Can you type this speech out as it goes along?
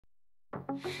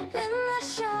In the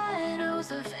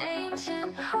shadows of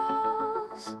ancient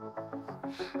halls,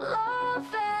 love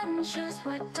ventures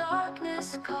where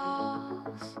darkness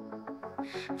calls.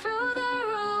 Through the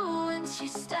ruins she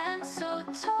stands so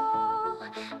tall,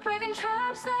 braving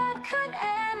traps that could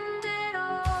end it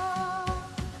all.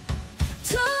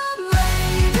 Tomb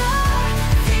Raider,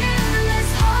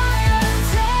 fearless, high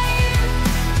untamed.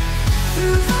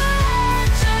 Through the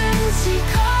legends she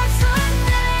carves her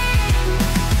name.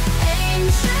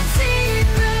 Ancient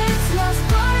secrets lost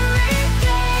but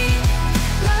regained.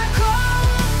 Lara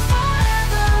Croft,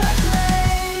 forever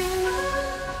acclaimed.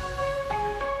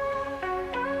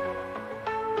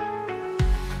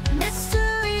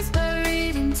 Mysteries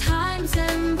buried in time's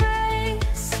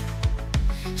embrace,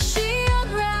 she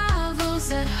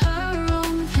unravels at her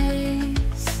own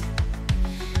pace.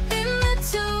 In the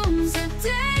tombs of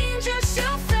danger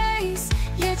she'll face,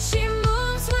 yet she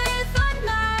moves with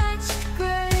unmatched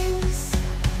grace.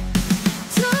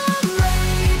 Tomb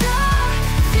Raider,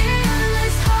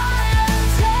 fearless, high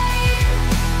untamed.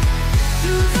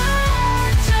 Through the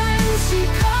legends she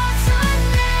carves her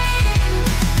name.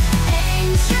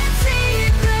 Ancient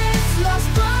secrets lost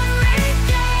but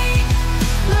regained.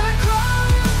 Lara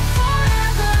Croft,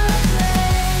 forever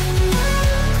acclaimed.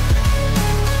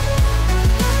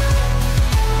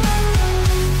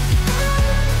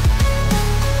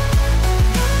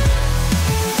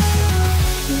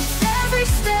 With every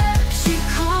step she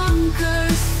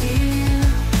conquers fear.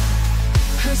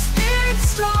 Her spirit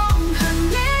strong, her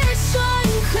mission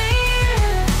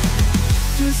clear.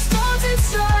 Through storms and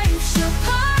strife she'll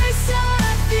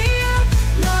persevere.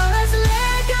 Lara's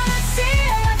legacy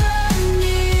ever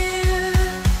near.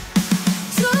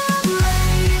 Tomb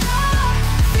Raider,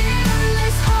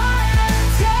 fearless, high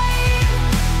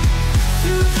untamed.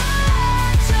 Through the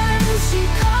legends she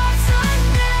carves her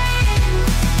name.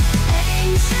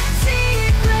 Ancient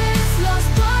secrets lost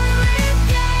but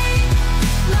regained.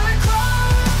 Lara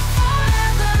Croft,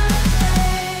 forever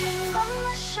acclaimed. From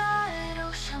the shadow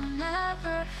she'll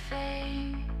never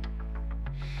fade.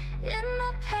 In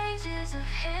the pages of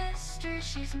history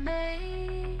she's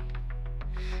made.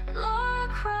 Lara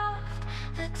Croft,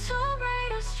 the Tomb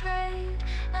Raider straight,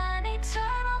 an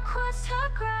eternal quest, her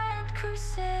grand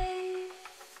crusade.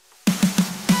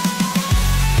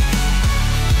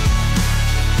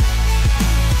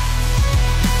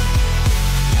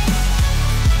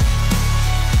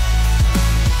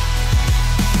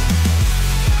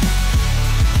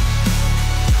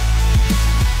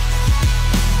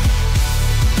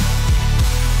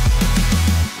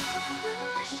 In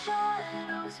the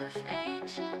shadows of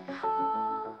ancient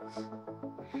halls,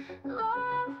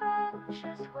 love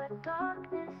ventures where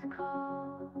darkness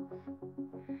calls.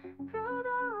 Through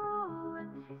the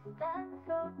ruins she stands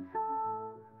so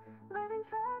tall, living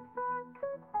traps that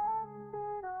could